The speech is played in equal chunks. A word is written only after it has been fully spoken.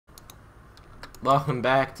Welcome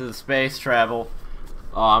back to the space travel.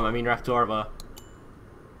 I mean Raptorva.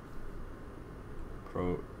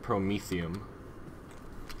 Promethium.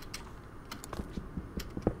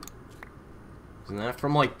 Isn't that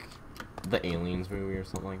from like the Aliens movie or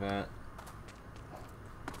something like that?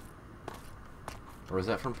 Or is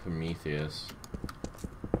that from Prometheus?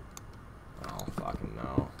 I don't fucking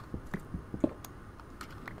know.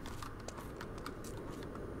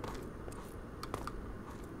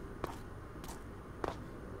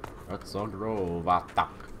 Let's all grow,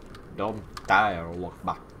 don't die or look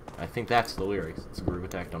back. I think that's the lyrics. It's a group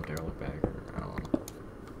attack, don't dare look back. Or, I don't know.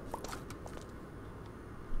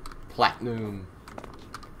 Platinum.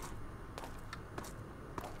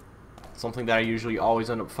 Something that I usually always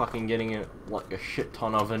end up fucking getting it like a shit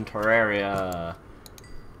ton of in Terraria.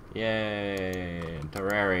 Yay,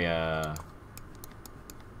 Terraria.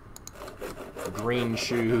 Green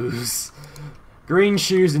shoes. Green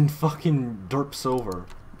shoes and fucking derp silver.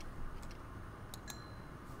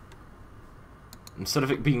 Instead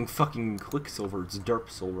of it being fucking Quicksilver, it's derp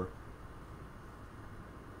silver.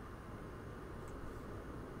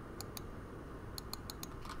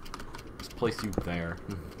 Let's place you there.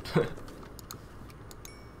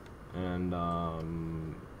 And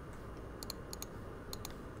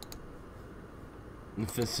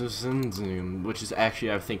which is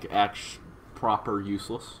actually, I think, proper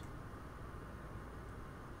useless.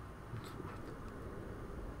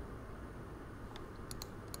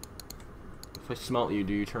 If I smelt you,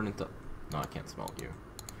 do you turn into... No, I can't smelt you.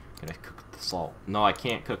 Can I cook the salt? No, I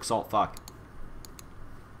can't cook salt, fuck.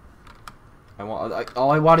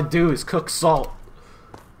 All I want to do is cook salt.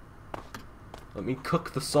 Let me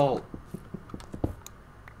cook the salt.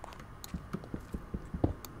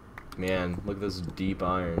 Man, look at this deep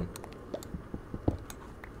iron.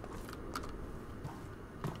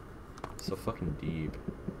 So fucking deep.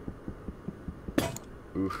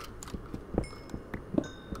 Oof.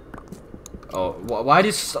 Oh, why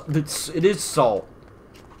does it is salt?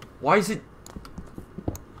 Why is it?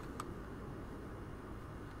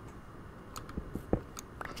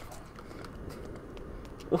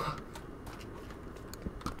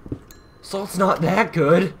 Salt's not that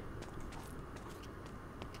good.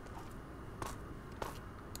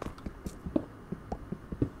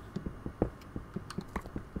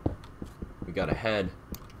 We got a head.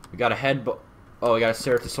 We got a head, but oh, we got a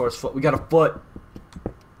Ceratosaurus foot. We got a foot.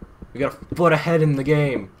 We got a foot ahead in the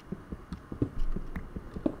game.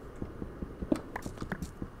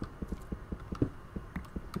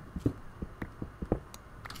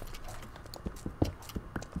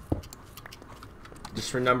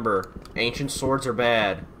 Just remember, ancient swords are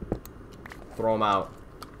bad. Throw them out.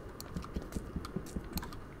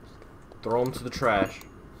 Throw them to the trash.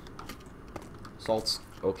 Salt's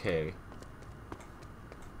okay.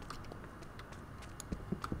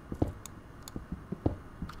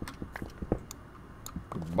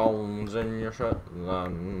 Bones in your shit,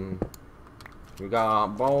 then. You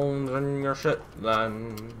got bones in your shit,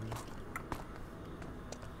 then.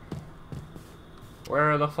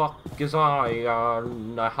 Where the fuck is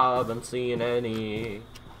iron? I haven't seen any.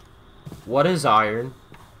 What is iron?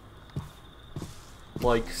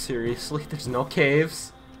 Like, seriously? There's no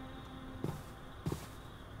caves?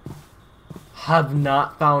 Have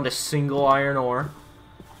not found a single iron ore.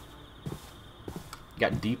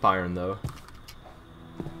 Got deep iron, though.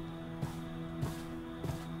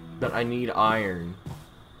 But I need iron.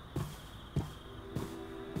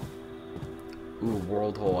 Ooh,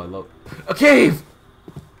 world hole, I love... A cave!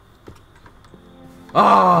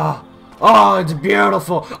 Ah! Oh, it's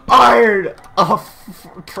beautiful! Iron! Oh,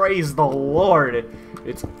 praise the Lord!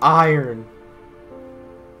 It's iron.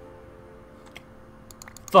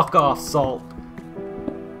 Fuck off, salt.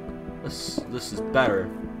 This is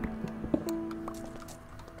better.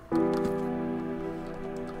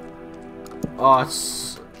 Oh,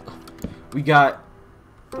 it's... We got...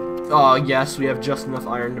 Oh, yes, we have just enough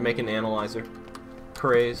iron to make an analyzer.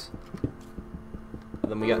 Praise. And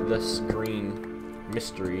then we got this green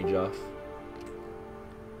mystery stuff.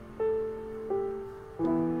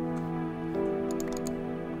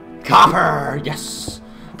 Copper! Yes!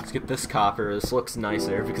 Let's get this copper. This looks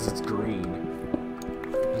nicer because it's green.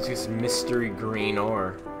 Let's get this mystery green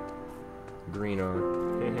ore. Green ore.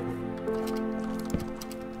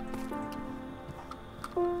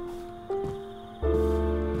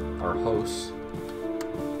 Our hosts.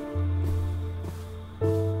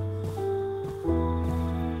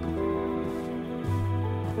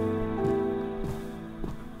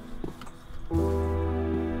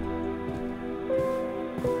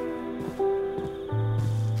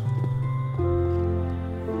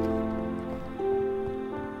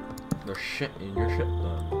 There's shit in your shit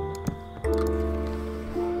then.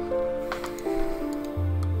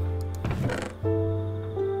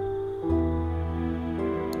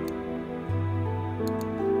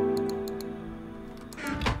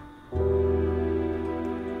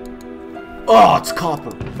 Oh, it's copper.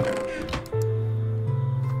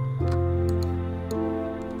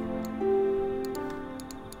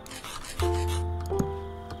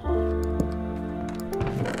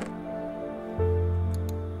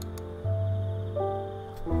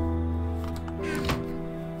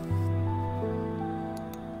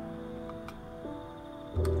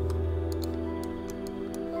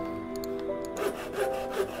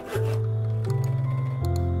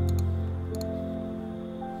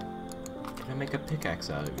 Make a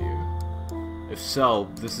pickaxe out of you. If so,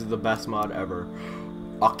 this is the best mod ever.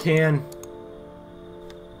 I can.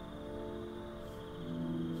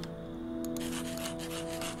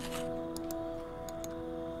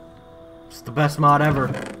 It's the best mod ever.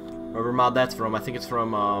 Whatever mod that's from. I think it's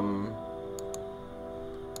from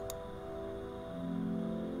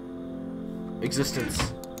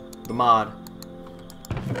Existence. The mod.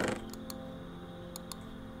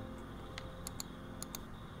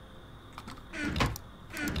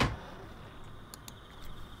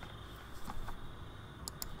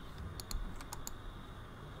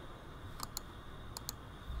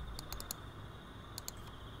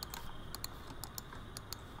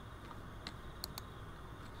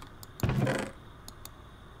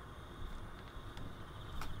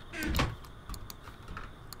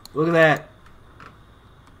 Look at that.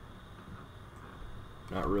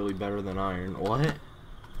 Not really better than iron. What?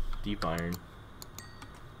 Deep iron.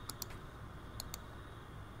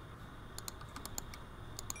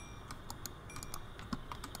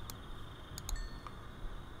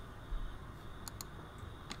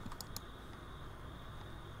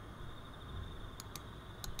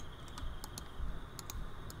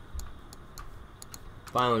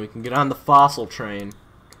 Finally, we can get on the fossil train.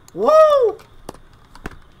 Woo!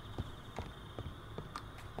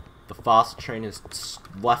 The fossil train has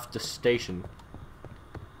left the station.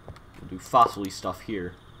 We'll do fossil-y stuff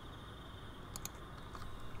here.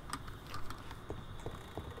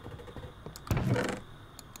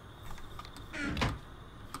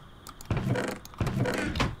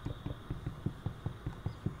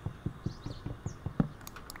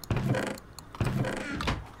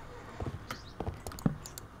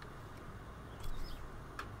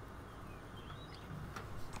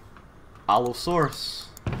 Allosaurus.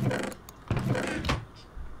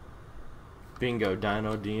 Bingo,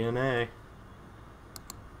 Dino DNA.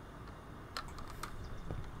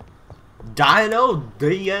 Dino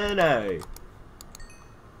DNA.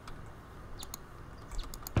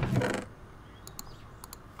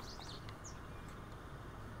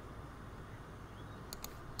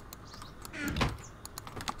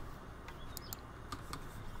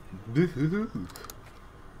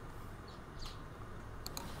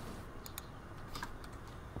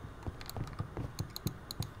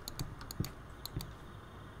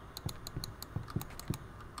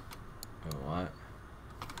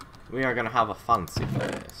 We are gonna have a fancy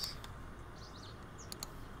place.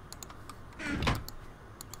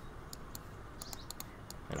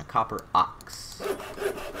 And a copper ox.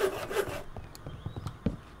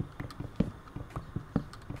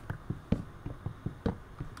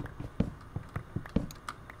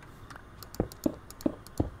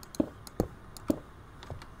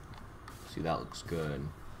 See, that looks good. And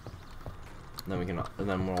then we can, and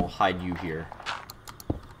then we'll hide you here.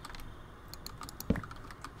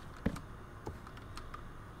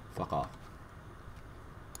 Fuck off.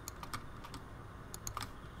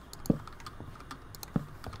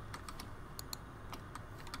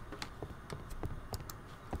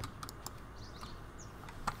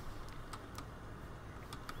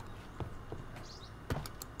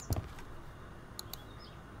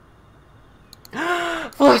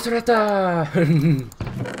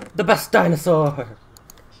 Raptor! The best dinosaur!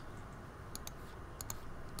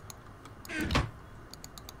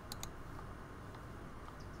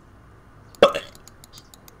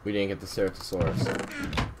 We didn't get the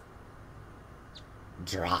Ceratosaurus.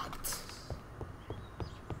 Dropped.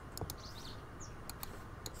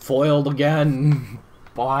 Foiled again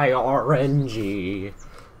by RNG.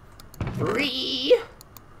 Free.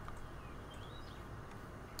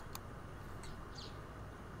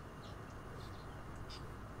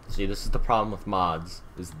 See, this is the problem with mods,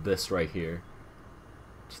 is this right here.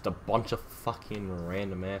 Just a bunch of fucking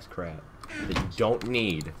random ass crap that you don't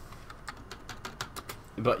need.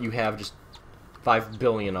 But you have just 5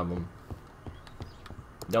 billion of them.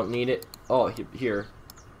 Don't need it? Oh, here.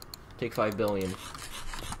 Take 5 billion.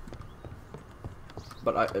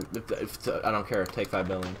 But I don't care. Take 5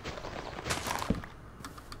 billion.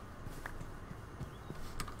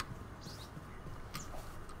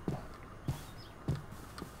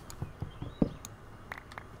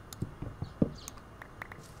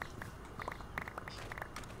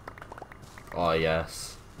 Oh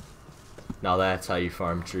yes. Now that's how you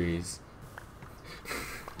farm trees.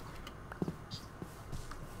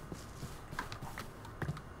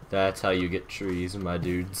 That's how you get trees, my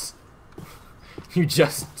dudes. You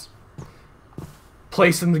just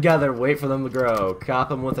place them together, wait for them to grow, cop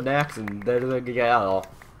them with an axe, and there they go.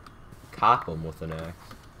 Cop them with an axe.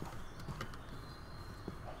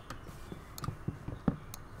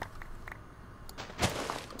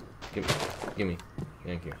 Gimme.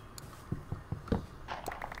 Thank you.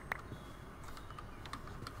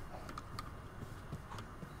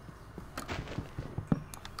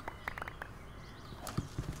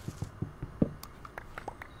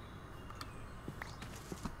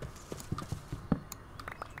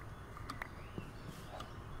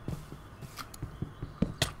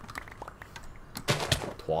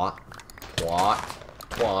 Twat. Twat.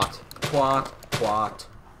 Twat. Twat. Twat.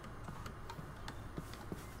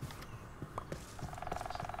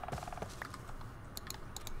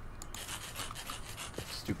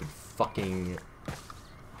 Stupid fucking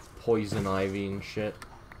poison ivy and shit.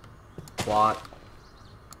 Twat.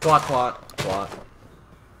 Twat. Twat. Twat.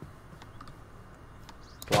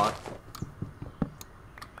 Twat.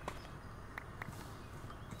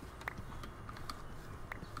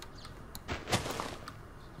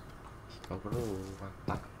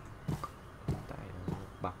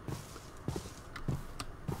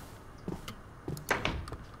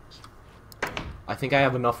 I think I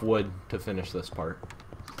have enough wood to finish this part.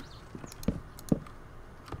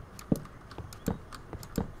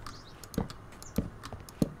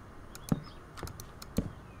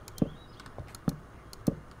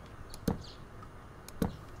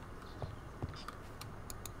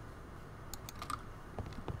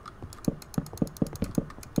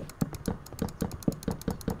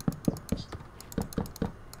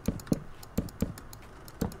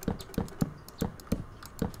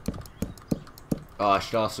 I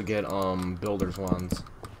should also get, builder's wands.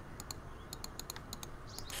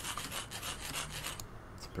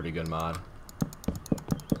 It's a pretty good mod.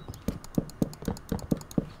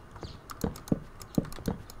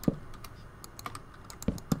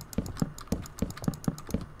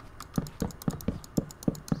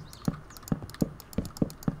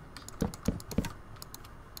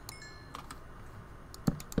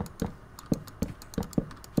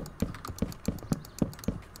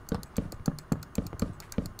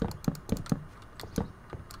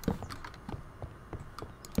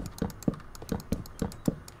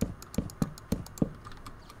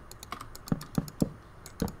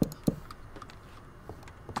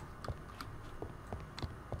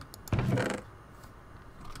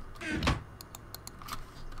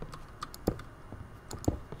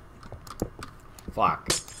 Fuck.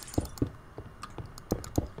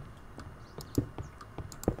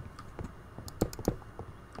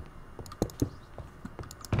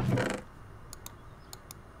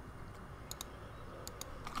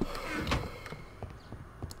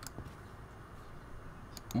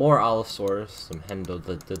 More Allosaurus, some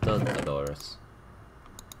Hendodododorus.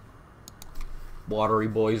 Watery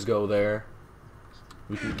boys go there.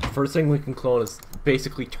 First thing we can clone is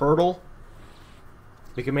basically turtle.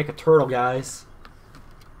 We can make a turtle, guys.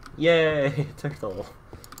 Yay, turtle.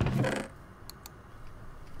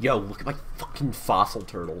 Yo, look at my fucking fossil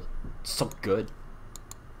turtle. It's so good.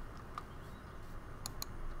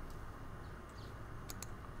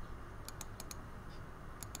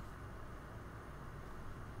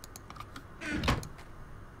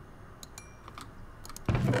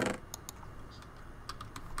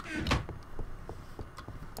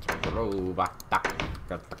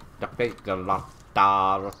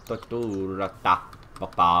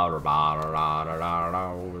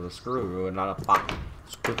 Screw and not a pop.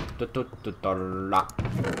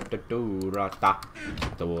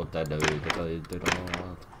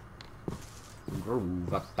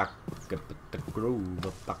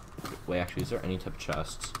 Wait, actually, is there any type of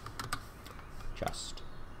chests? Chest.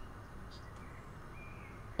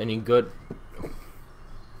 Any good?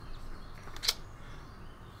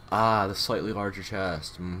 Ah, the slightly larger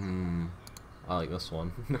chest. I like this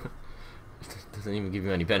one. It doesn't even give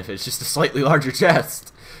you any benefit. It's just a slightly larger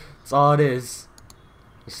chest. That's all it is.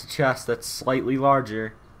 It's a chest that's slightly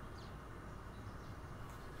larger.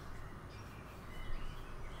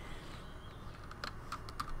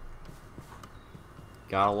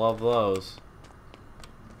 Gotta love those.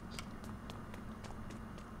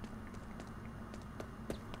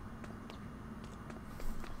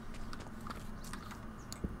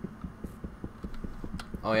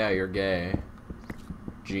 Oh yeah, you're gay.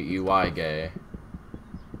 G-E-Y gay.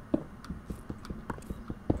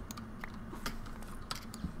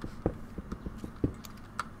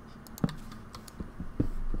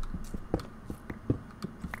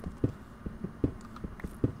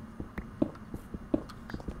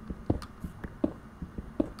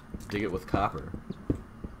 Dig it with copper.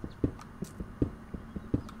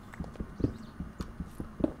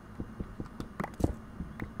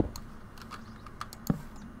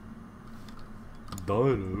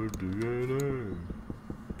 Dino DNA.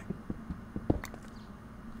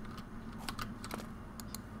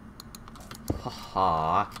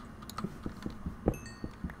 Haha.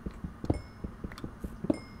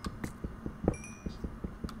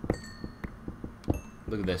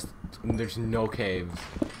 Look at this. There's no caves.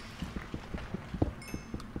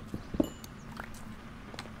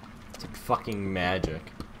 It's like fucking magic.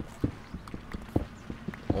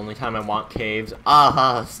 Only time I want caves.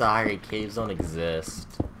 Ah, sorry, caves don't exist.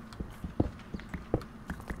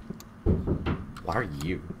 What are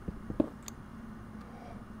you?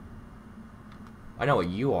 I know what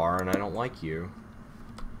you are, and I don't like you.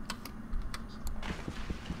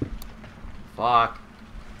 Fuck.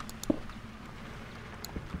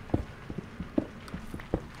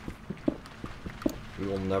 We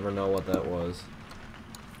will never know what that was.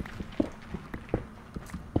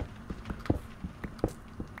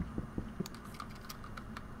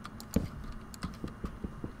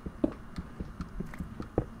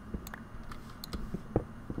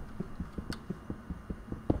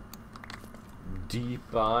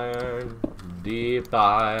 Deep iron, deep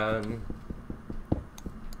iron.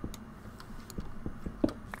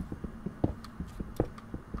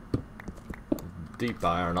 Deep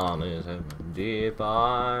iron on his head. Deep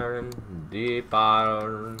iron, deep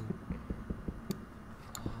iron.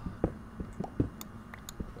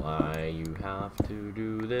 Why you have to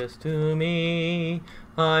do this to me?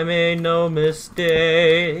 I made no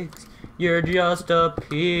mistakes. You're just a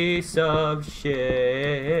piece of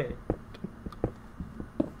shit.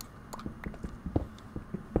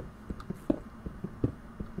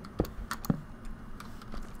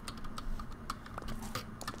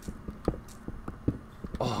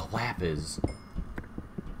 Oh, lapis.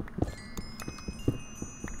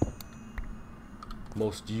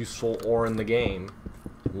 Most useful ore in the game.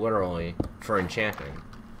 Literally, for enchanting.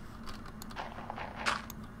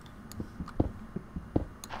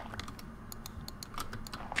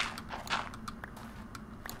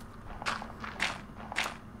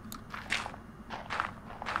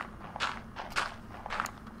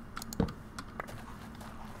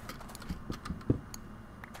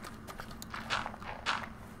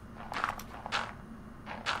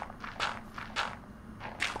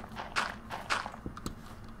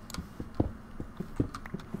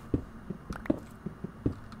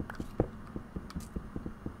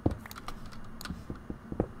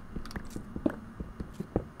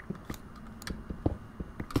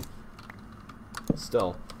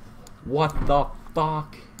 Still, what the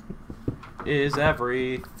fuck is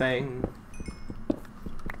everything?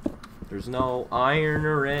 There's no iron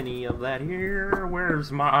or any of that here. Where's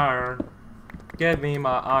my iron? Give me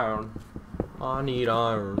my iron. I need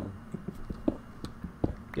iron.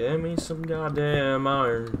 Give me some goddamn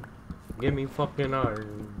iron. Give me fucking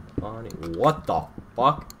iron. I need. What the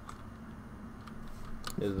fuck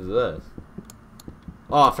is this?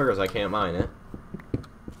 Oh, it figures I can't mine it.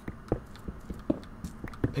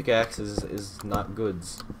 Pickaxe is not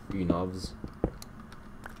goods, you knobs.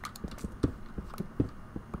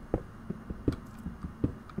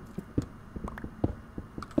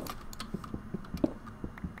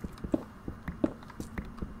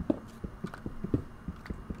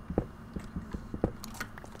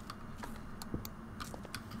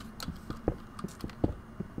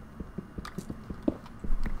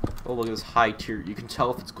 Oh, look at this high tier. You can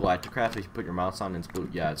tell if it's Galacticraft if you put your mouse on and it's blue.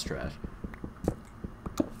 Yeah, it's trash.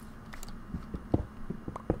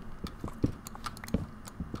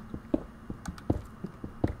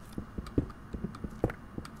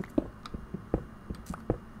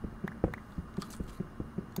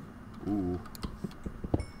 Ooh.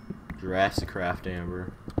 Jurassic Craft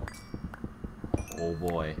Amber. Oh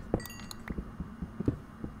boy.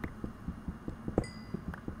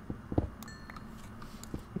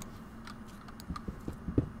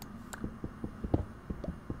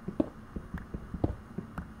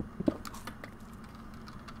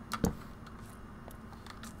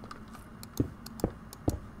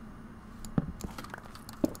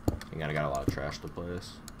 I got a lot of trash to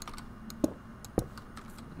place.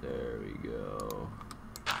 There we go.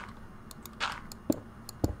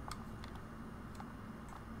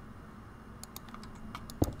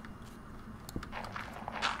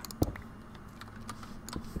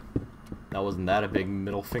 hell wasn't that a big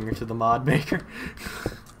middle finger to the mod maker?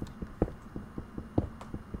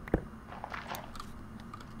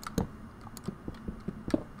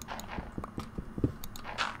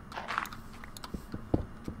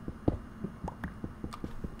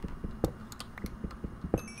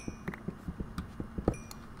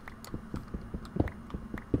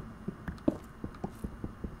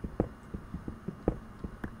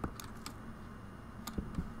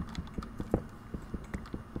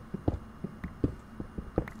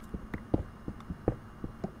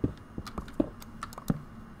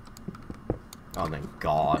 Oh, thank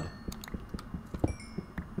God.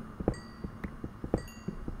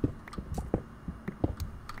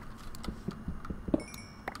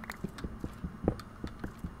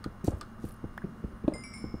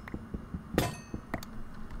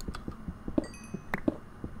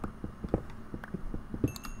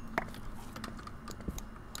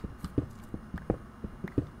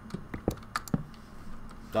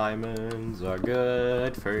 Diamonds are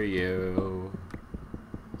good for you.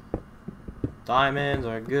 Diamonds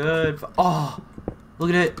are good for— oh!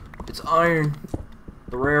 Look at it! It's iron!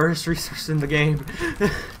 The rarest resource in the game.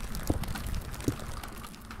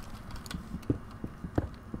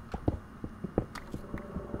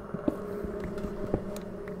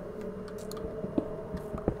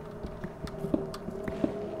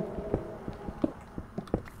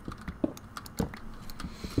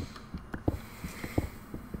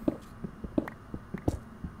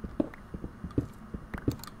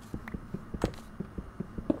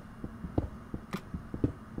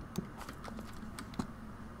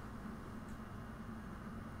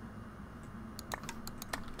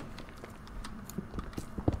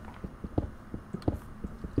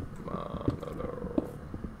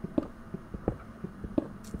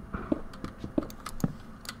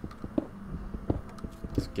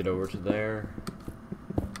 Get over to there.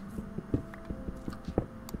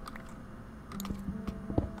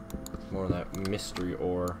 More of that mystery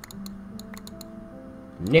ore.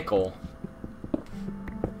 Nickel.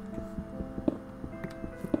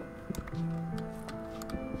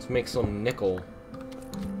 Let's make some nickel.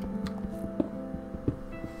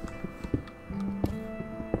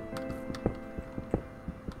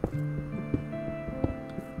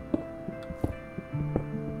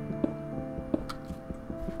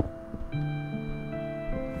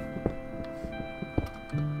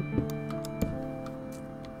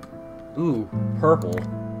 Ooh, purple.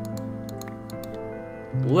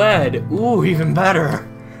 Lead. Ooh, even better.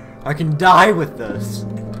 I can die with this.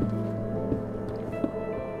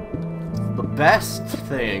 It's the best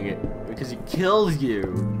thing because it kills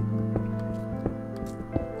you.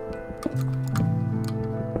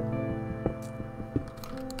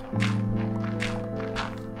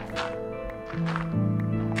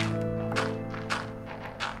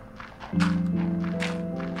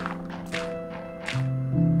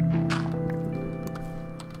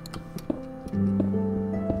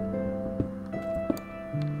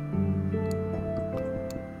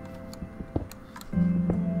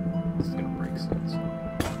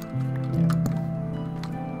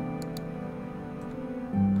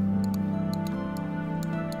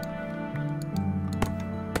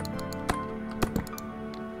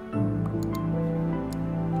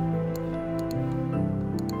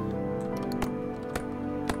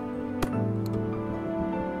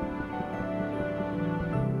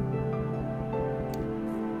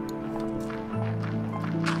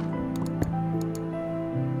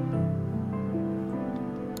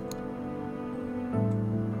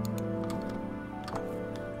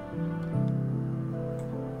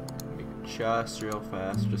 Just real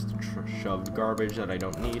fast, just to shove garbage that I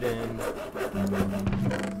don't need in.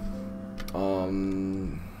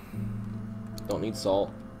 Don't need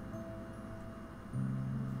salt.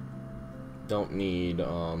 Don't need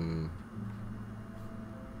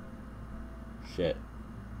shit.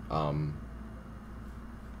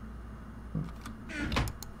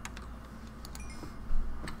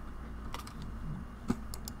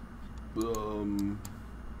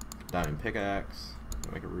 Diamond pickaxe.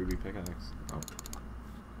 Make a ruby pickaxe. Oh.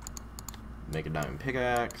 Make a diamond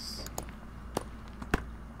pickaxe.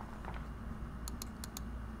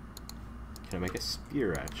 Can I make a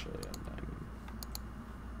spear actually out of diamond?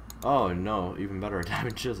 Oh no, even better, a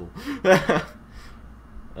diamond chisel.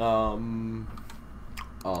 Oh,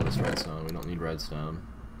 this redstone. We don't need redstone.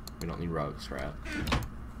 We don't need rock scrap.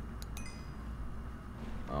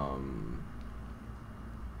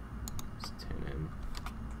 Let's tin in.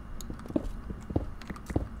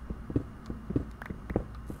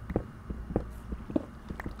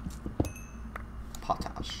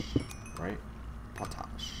 Potash, right?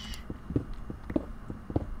 Potash.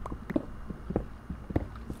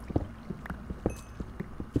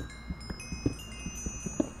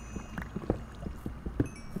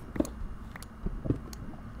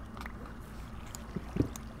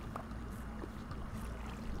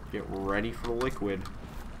 Get ready for the liquid.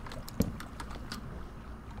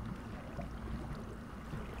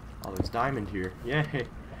 Oh, there's diamond here. Yay.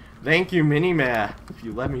 Thank you, Minimath, if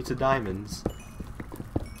you led me to diamonds.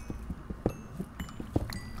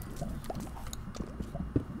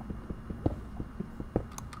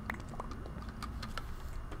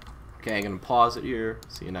 Okay, I'm gonna pause it here.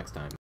 See you next time.